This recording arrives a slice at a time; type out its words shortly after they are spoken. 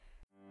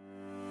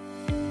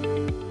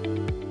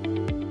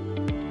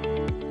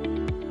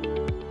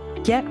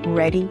Get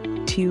ready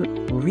to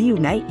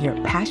reunite your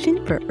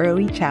passion for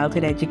early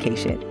childhood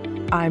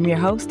education. I'm your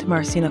host,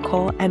 Marcy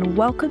Nicole, and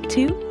welcome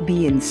to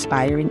the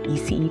Inspiring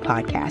ECE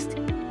podcast.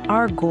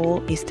 Our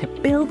goal is to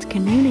build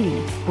community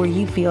where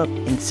you feel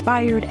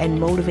inspired and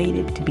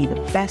motivated to be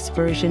the best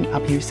version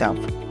of yourself.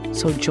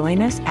 So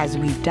join us as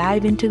we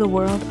dive into the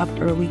world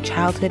of early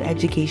childhood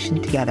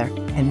education together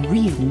and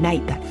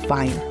reunite that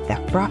fire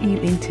that brought you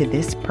into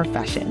this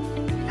profession.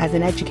 As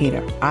an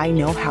educator, I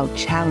know how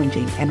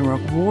challenging and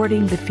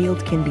rewarding the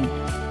field can be,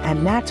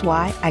 and that's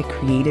why I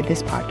created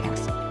this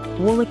podcast.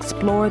 We'll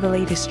explore the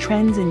latest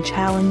trends and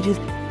challenges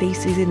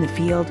faces in the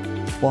field.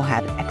 We'll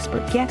have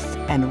expert guests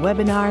and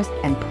webinars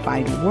and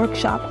provide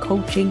workshop,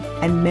 coaching,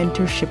 and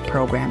mentorship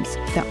programs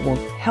that will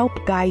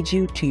help guide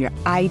you to your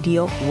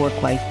ideal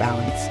work-life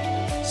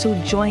balance. So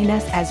join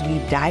us as we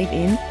dive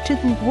into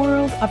the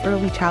world of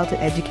early childhood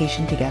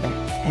education together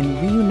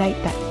and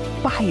reunite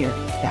that fire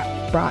that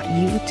brought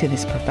you to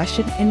this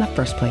profession in the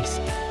first place.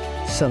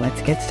 So let's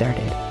get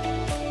started.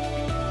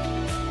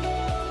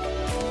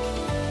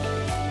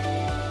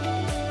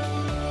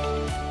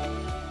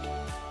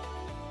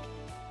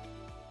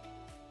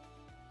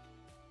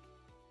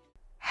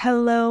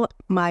 Hello,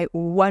 my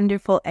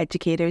wonderful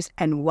educators,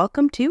 and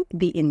welcome to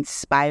the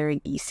Inspiring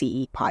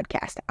ECE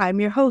podcast. I'm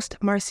your host,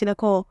 Marcy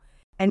Nicole,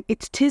 and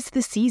it's 'tis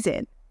the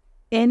season.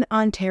 In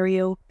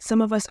Ontario,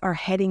 some of us are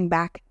heading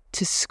back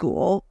to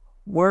school,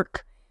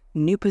 work,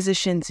 new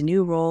positions,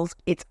 new roles.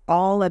 It's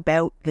all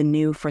about the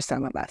new for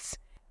some of us.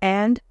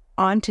 And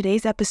on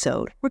today's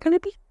episode, we're going to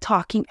be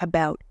talking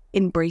about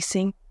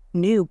embracing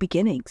new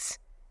beginnings,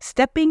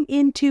 stepping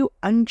into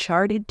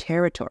uncharted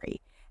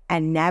territory,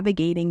 and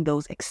navigating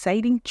those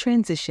exciting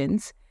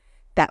transitions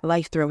that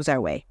life throws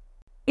our way.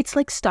 It's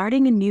like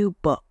starting a new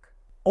book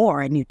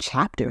or a new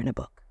chapter in a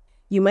book.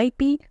 You might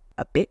be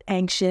a bit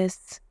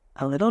anxious,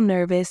 a little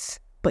nervous,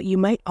 but you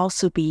might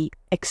also be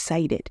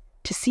excited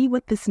to see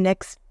what this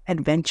next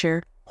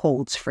adventure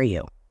holds for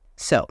you.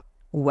 So,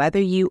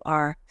 whether you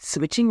are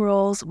switching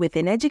roles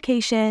within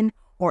education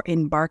or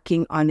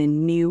embarking on a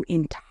new,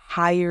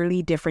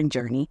 entirely different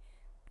journey,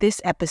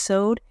 this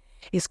episode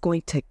is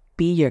going to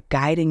be your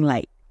guiding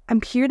light.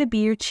 I'm here to be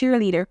your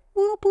cheerleader,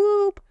 whoop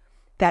whoop,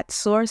 that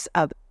source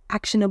of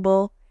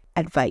actionable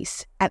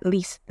advice, at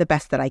least the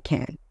best that I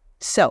can.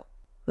 So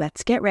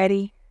let's get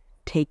ready,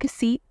 take a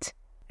seat,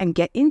 and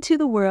get into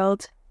the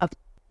world of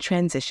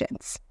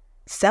transitions,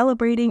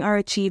 celebrating our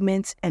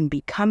achievements and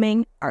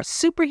becoming our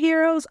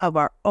superheroes of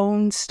our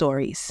own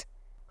stories.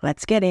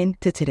 Let's get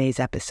into today's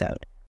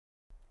episode.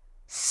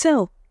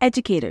 So,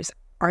 educators,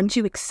 aren't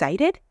you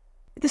excited?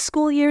 The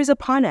school year is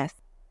upon us.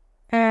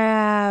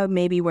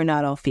 Maybe we're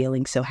not all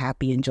feeling so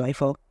happy and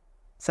joyful.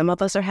 Some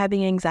of us are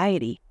having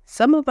anxiety.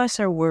 Some of us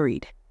are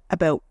worried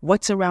about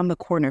what's around the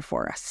corner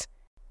for us.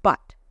 But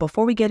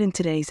before we get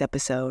into today's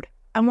episode,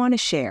 I want to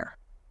share.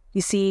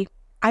 You see,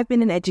 I've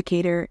been an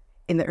educator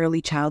in the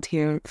early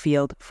childhood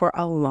field for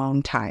a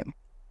long time.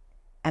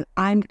 And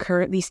I'm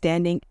currently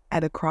standing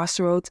at a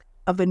crossroads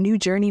of a new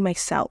journey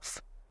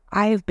myself.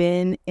 I have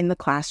been in the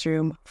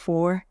classroom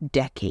for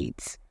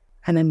decades,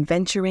 and I'm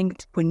venturing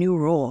to a new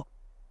role.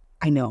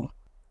 I know,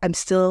 I'm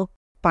still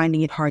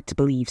finding it hard to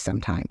believe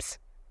sometimes.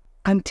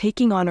 I'm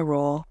taking on a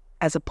role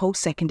as a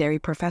post-secondary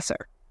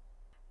professor.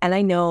 And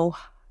I know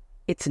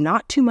it's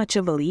not too much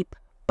of a leap,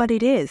 but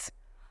it is.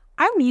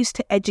 I'm used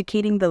to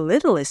educating the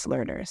littlest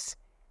learners.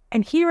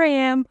 And here I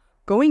am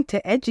going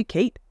to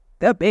educate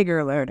the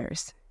bigger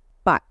learners.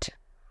 But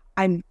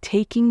I'm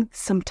taking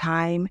some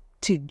time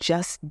to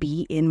just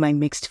be in my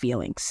mixed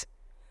feelings.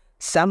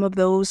 Some of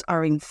those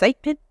are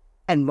excitement,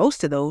 and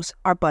most of those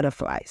are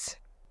butterflies.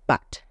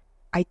 But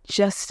I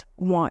just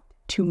want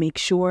to make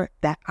sure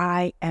that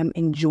I am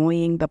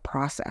enjoying the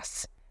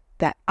process,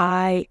 that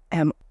I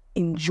am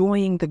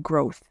enjoying the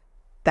growth,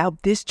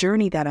 this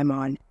journey that I'm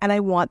on, and I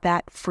want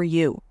that for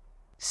you.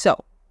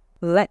 So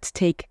let's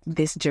take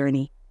this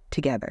journey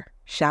together,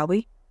 shall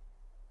we?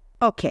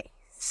 Okay,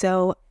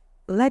 so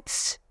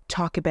let's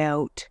talk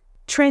about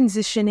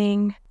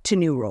transitioning to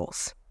new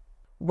roles.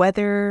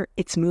 Whether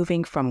it's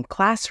moving from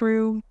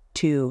classroom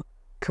to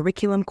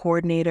curriculum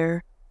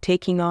coordinator,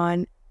 taking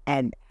on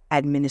an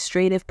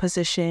administrative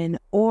position,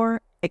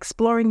 or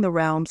exploring the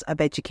realms of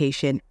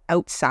education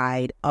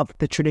outside of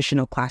the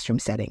traditional classroom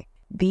setting.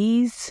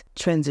 These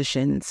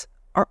transitions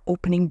are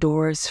opening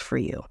doors for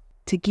you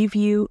to give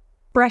you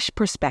fresh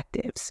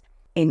perspectives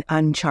in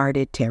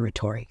uncharted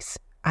territories.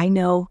 I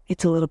know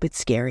it's a little bit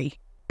scary,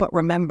 but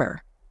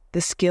remember,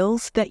 the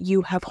skills that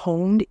you have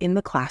honed in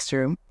the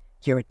classroom,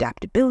 your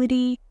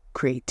adaptability,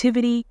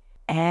 creativity,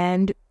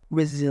 and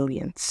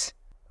resilience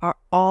are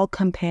all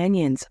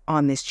companions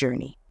on this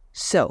journey.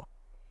 So,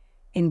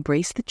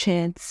 embrace the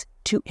chance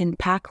to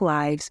impact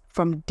lives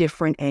from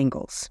different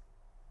angles,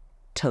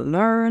 to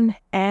learn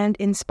and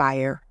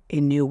inspire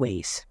in new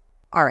ways.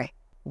 All right,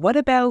 what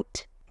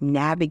about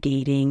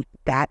navigating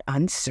that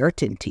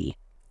uncertainty?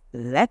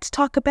 Let's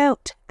talk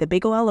about the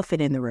big ol'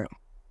 elephant in the room,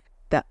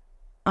 the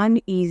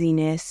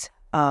uneasiness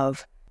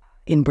of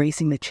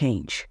embracing the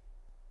change.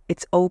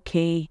 It's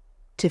okay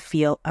to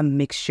feel a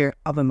mixture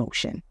of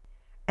emotion.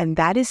 And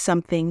that is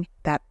something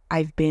that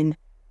I've been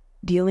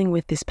dealing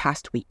with this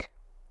past week.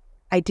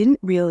 I didn't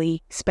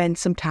really spend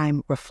some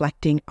time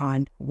reflecting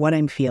on what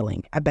I'm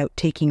feeling about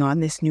taking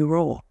on this new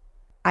role.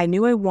 I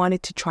knew I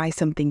wanted to try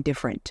something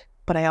different,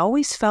 but I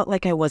always felt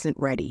like I wasn't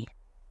ready.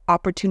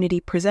 Opportunity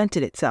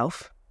presented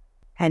itself,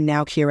 and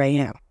now here I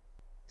am.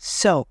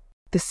 So,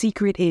 the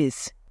secret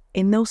is,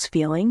 in those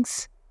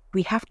feelings,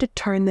 we have to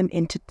turn them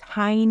into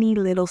tiny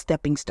little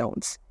stepping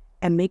stones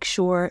and make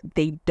sure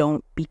they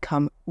don't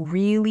become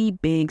really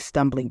big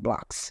stumbling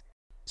blocks.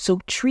 So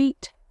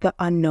treat the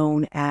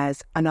unknown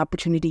as an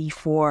opportunity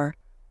for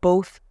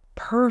both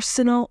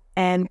personal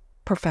and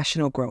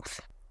professional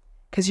growth,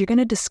 because you're going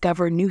to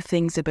discover new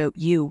things about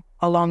you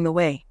along the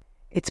way.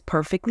 It's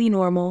perfectly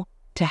normal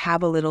to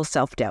have a little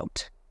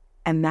self-doubt,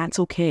 and that's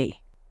okay.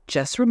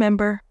 Just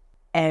remember,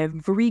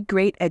 every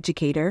great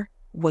educator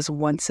was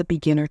once a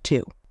beginner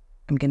too.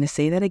 I'm going to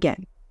say that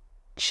again.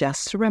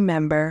 Just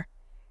remember,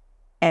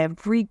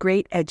 every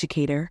great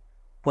educator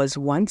was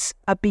once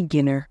a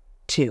beginner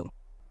too.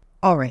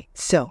 All right,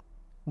 so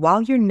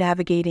while you're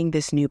navigating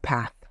this new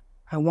path,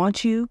 I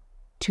want you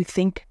to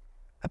think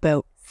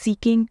about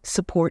seeking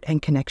support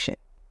and connection.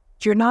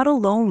 You're not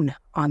alone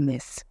on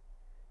this.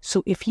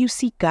 So if you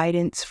seek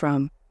guidance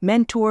from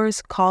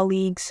mentors,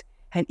 colleagues,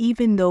 and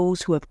even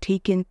those who have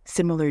taken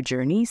similar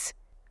journeys,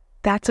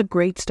 that's a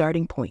great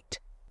starting point.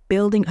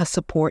 Building a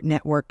support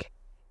network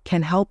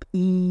can help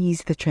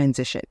ease the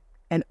transition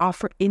and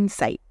offer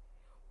insight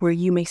where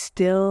you may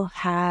still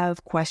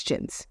have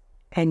questions.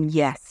 And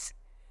yes,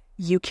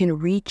 you can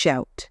reach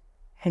out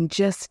and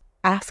just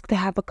ask to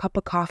have a cup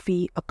of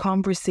coffee, a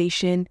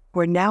conversation.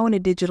 We're now in a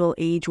digital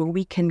age where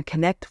we can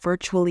connect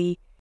virtually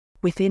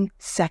within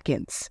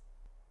seconds.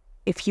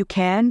 If you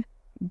can,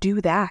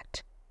 do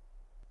that.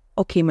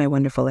 Okay, my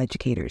wonderful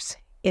educators.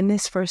 In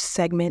this first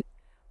segment,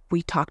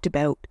 we talked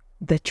about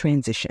the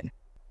transition.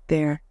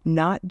 They're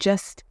not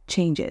just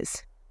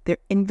changes, they're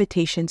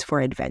invitations for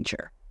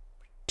adventure,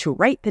 to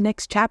write the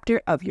next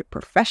chapter of your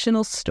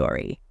professional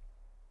story.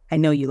 I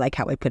know you like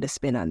how I put a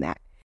spin on that.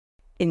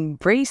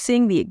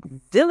 Embracing the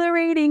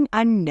exhilarating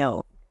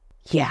unknown.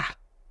 Yeah,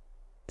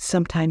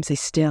 sometimes I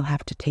still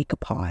have to take a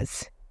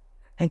pause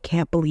and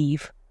can't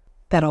believe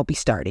that I'll be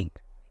starting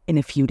in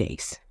a few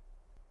days.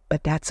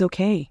 But that's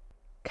okay,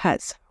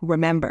 because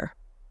remember,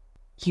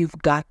 you've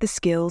got the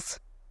skills,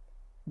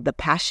 the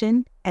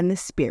passion, and the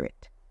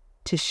spirit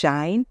to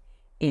shine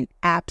in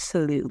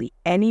absolutely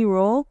any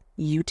role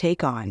you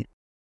take on.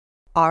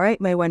 All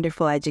right, my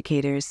wonderful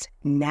educators,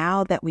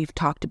 now that we've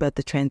talked about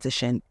the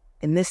transition,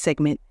 in this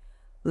segment,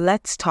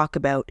 let's talk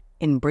about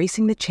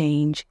embracing the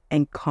change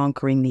and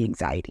conquering the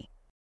anxiety.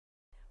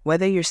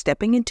 Whether you're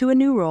stepping into a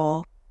new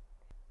role,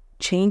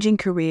 changing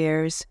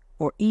careers,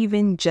 or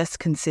even just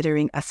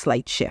considering a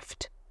slight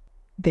shift,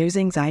 there's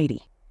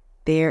anxiety.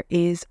 There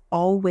is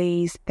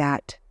always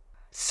that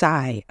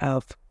sigh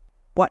of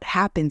what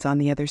happens on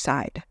the other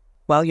side.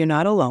 Well, you're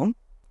not alone.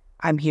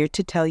 I'm here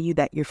to tell you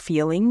that your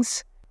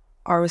feelings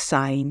are a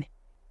sign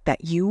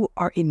that you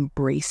are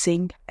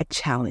embracing a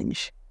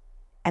challenge.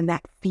 And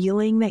that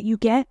feeling that you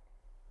get,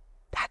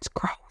 that's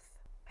growth.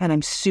 And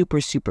I'm super,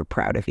 super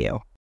proud of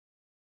you.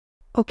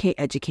 Okay,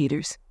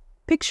 educators,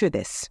 picture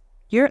this.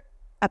 You're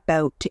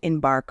about to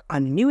embark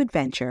on a new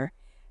adventure,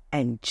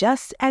 and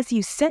just as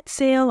you set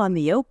sail on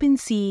the open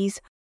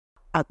seas,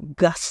 a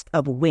gust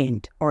of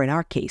wind, or in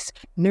our case,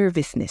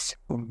 nervousness,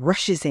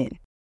 rushes in.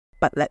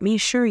 But let me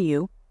assure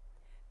you,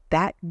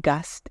 that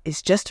gust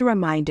is just a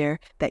reminder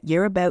that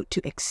you're about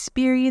to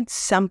experience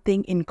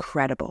something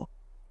incredible.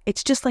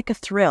 It's just like a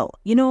thrill,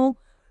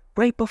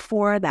 right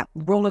before that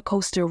roller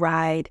coaster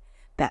ride,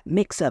 that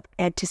mix of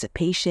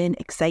anticipation,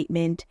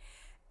 excitement,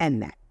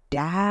 and that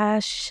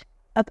dash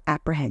of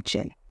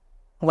apprehension.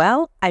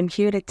 Well, I'm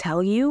here to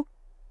tell you,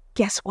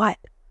 guess what?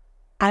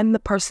 I'm the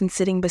person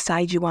sitting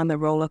beside you on the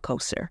roller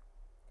coaster.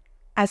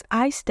 As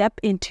I step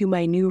into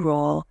my new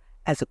role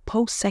as a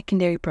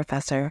post-secondary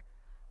professor,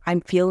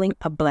 I'm feeling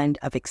a blend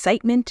of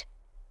excitement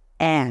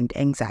and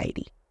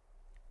anxiety.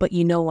 But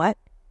you know what?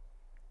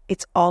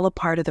 It's all a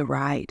part of the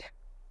ride.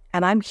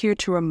 And I'm here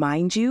to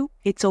remind you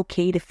it's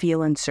okay to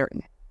feel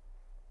uncertain.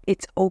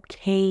 It's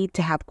okay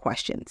to have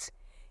questions.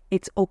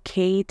 It's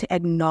okay to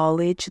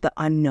acknowledge the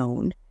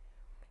unknown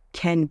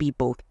can be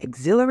both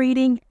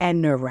exhilarating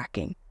and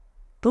nerve-wracking.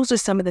 Those are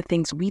some of the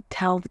things we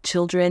tell the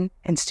children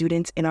and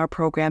students in our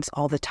programs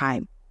all the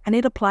time. And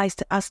it applies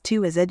to us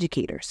too as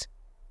educators.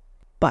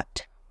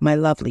 But, my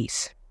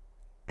lovelies,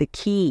 the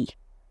key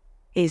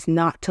is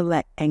not to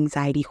let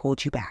anxiety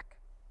hold you back.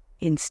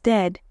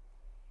 Instead,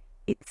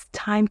 it's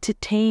time to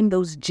tame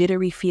those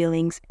jittery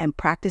feelings and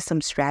practice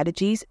some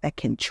strategies that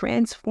can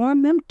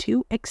transform them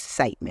to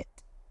excitement.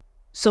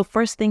 So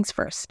first things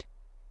first,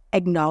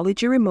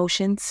 acknowledge your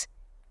emotions.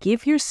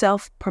 Give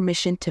yourself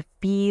permission to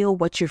feel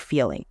what you're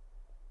feeling.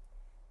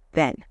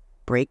 Then,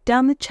 break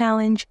down the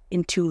challenge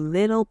into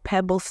little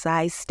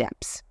pebble-sized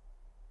steps.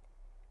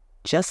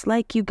 Just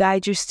like you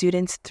guide your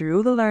students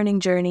through the learning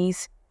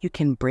journeys, you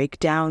can break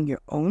down your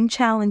own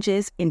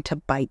challenges into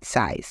bite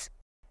size.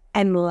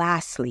 And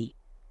lastly,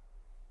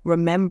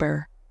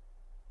 remember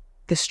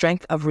the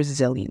strength of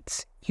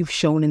resilience you've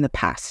shown in the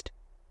past.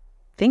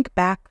 Think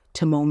back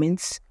to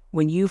moments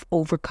when you've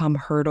overcome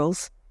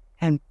hurdles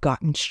and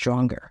gotten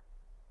stronger.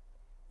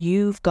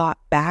 You've got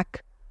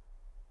back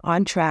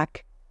on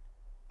track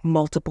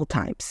multiple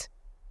times.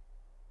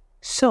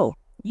 So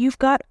you've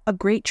got a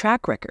great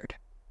track record,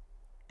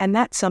 and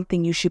that's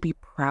something you should be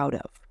proud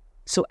of.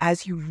 So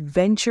as you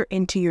venture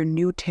into your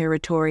new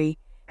territory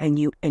and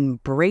you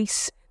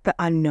embrace the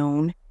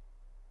unknown,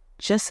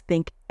 just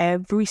think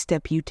every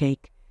step you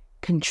take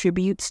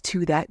contributes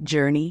to that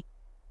journey,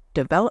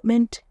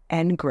 development,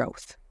 and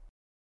growth.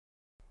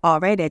 All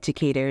right,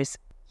 educators,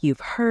 you've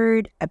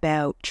heard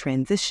about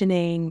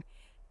transitioning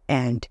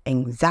and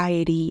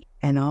anxiety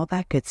and all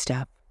that good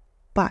stuff,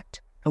 but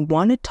I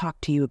want to talk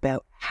to you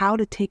about how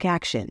to take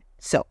action.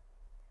 So,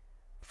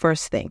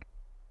 first thing,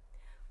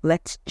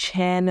 let's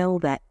channel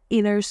that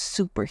inner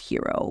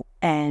superhero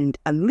and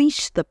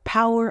unleash the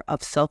power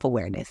of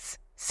self-awareness.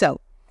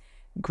 So,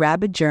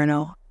 grab a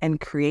journal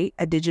and create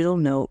a digital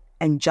note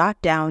and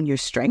jot down your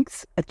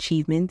strengths,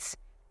 achievements,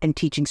 and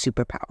teaching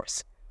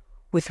superpowers.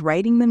 With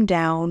writing them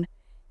down,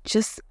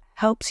 just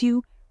helps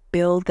you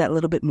build that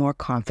little bit more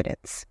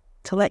confidence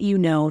to let you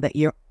know that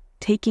you're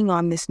taking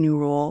on this new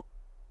role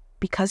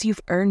because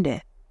you've earned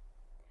it.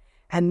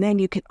 And then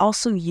you can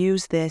also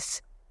use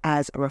this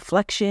as a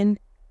reflection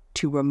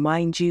to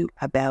remind you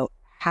about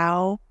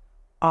how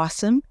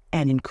awesome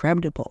and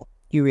incredible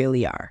you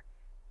really are.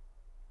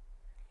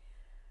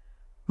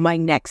 My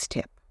next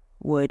tip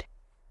would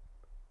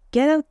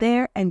get out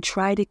there and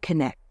try to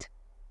connect.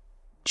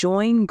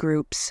 Join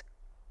groups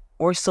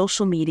or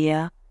social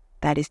media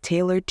that is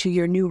tailored to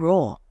your new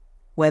role,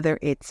 whether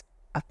it's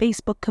a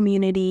Facebook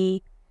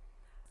community,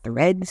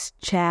 Threads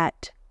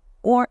chat,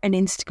 or an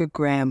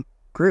Instagram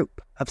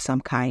group of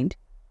some kind.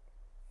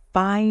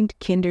 Find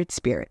kindred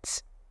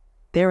spirits.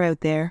 They're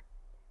out there.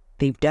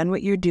 They've done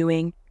what you're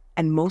doing,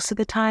 and most of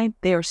the time,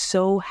 they are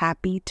so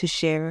happy to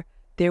share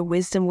their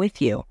wisdom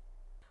with you.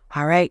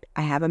 All right,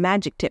 I have a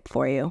magic tip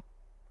for you.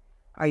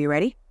 Are you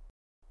ready?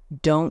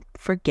 Don't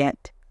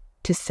forget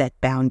to set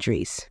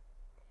boundaries.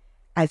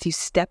 As you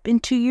step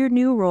into your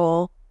new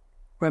role,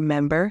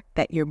 remember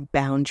that your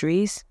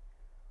boundaries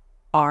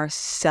are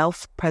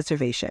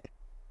self-preservation.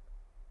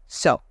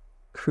 So,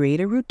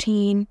 create a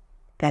routine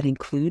that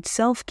includes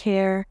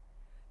self-care,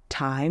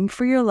 time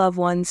for your loved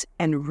ones,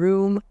 and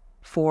room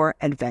for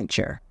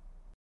adventure.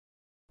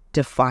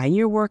 Define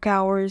your work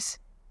hours,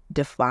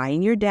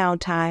 define your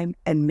downtime,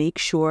 and make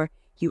sure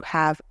you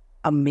have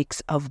a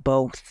mix of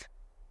both.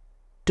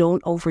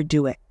 Don't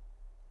overdo it.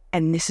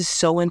 And this is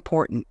so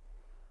important.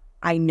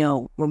 I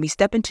know when we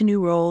step into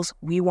new roles,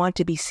 we want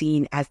to be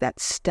seen as that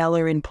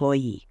stellar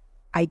employee.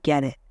 I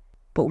get it.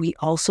 But we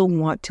also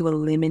want to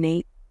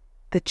eliminate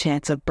the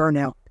chance of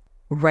burnout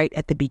right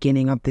at the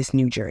beginning of this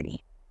new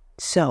journey.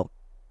 So,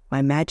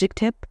 my magic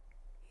tip,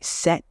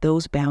 set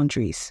those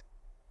boundaries.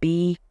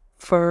 Be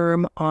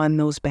firm on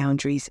those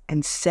boundaries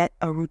and set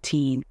a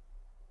routine.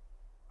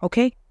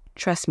 Okay?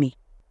 Trust me.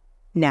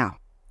 Now,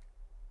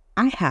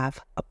 I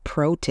have a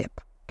pro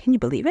tip. Can you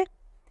believe it?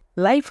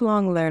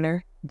 Lifelong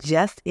learner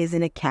just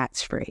isn't a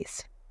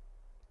catchphrase.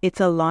 It's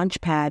a launch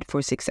pad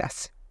for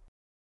success.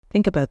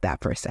 Think about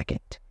that for a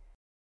second.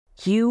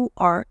 You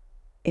are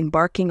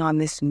embarking on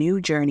this new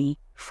journey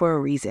for a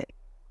reason.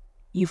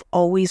 You've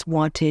always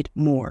wanted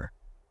more.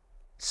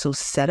 So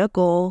set a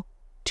goal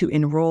to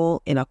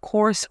enroll in a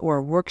course or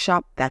a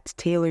workshop that's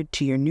tailored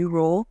to your new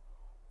role,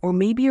 or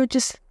maybe you're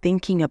just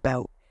thinking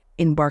about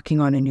embarking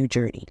on a new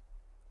journey.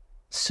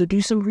 So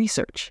do some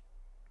research.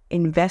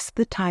 Invest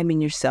the time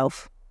in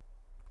yourself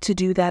to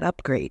do that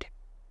upgrade.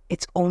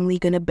 It's only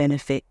going to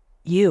benefit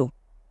you.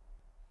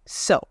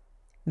 So,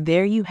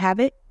 there you have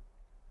it,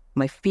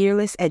 my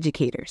fearless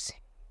educators.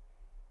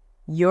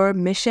 Your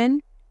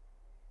mission,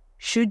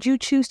 should you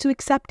choose to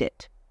accept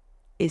it,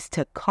 is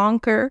to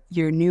conquer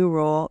your new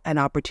role and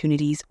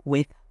opportunities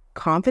with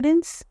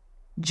confidence,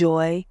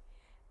 joy,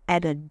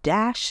 and a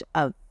dash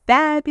of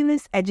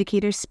fabulous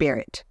educator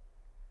spirit.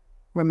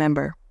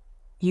 Remember,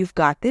 you've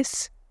got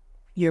this,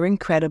 you're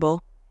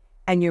incredible,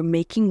 and you're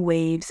making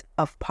waves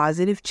of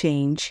positive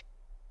change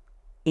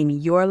in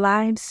your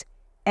lives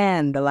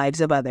and the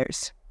lives of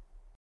others.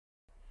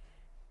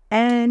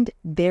 And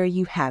there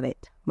you have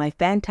it, my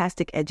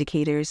fantastic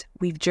educators.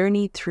 We've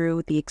journeyed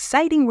through the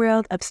exciting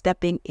world of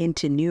stepping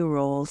into new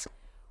roles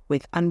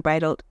with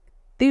unbridled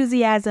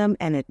enthusiasm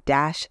and a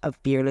dash of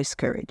fearless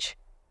courage.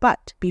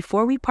 But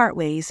before we part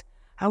ways,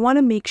 I want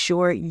to make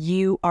sure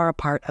you are a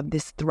part of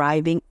this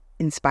thriving,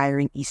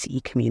 inspiring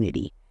ECE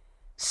community.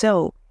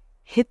 So,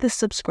 hit the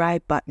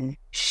subscribe button,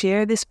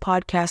 share this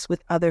podcast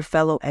with other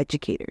fellow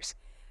educators,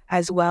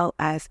 as well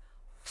as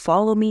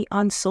follow me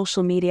on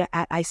social media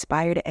at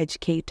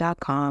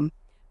ispiretoeducate.com.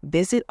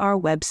 Visit our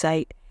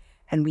website,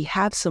 and we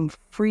have some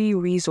free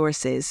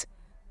resources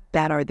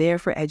that are there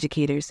for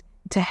educators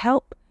to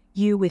help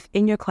you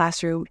within your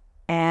classroom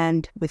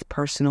and with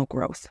personal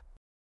growth.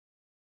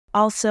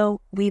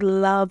 Also, we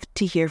love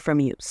to hear from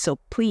you, so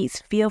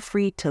please feel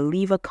free to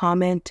leave a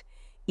comment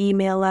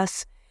email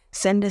us,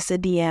 send us a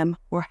DM.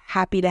 We're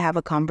happy to have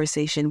a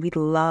conversation. We'd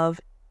love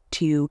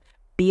to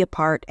be a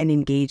part and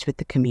engage with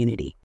the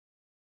community.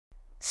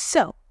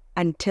 So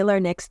until our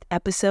next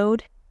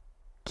episode,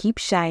 keep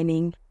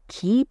shining,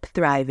 keep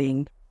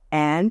thriving,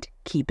 and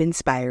keep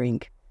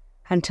inspiring.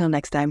 Until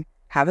next time,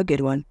 have a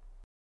good one.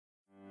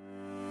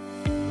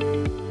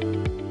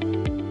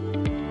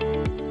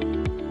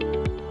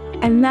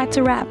 And that's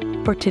a wrap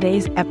for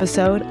today's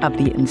episode of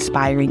the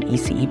Inspiring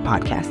ECE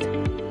podcast.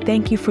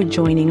 Thank you for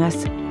joining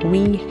us.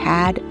 We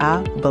had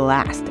a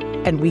blast,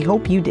 and we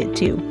hope you did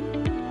too.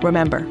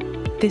 Remember,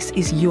 this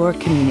is your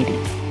community,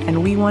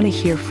 and we want to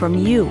hear from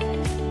you.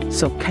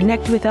 So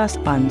connect with us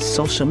on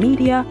social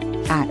media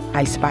at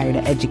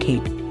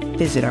iSpire2Educate.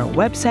 Visit our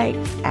website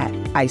at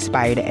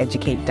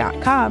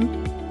iSpire2Educate.com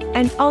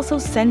and also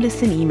send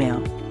us an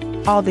email.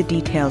 All the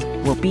details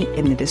will be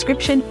in the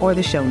description or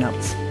the show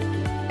notes.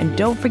 And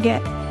don't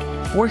forget,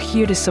 we're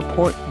here to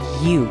support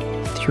you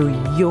through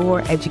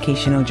your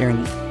educational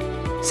journey.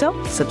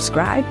 So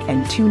subscribe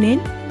and tune in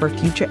for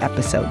future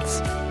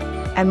episodes.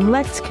 And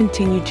let's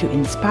continue to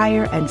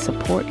inspire and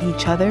support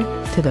each other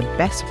to the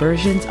best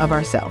versions of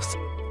ourselves.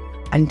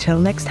 Until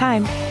next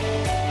time,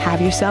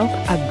 have yourself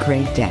a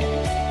great day.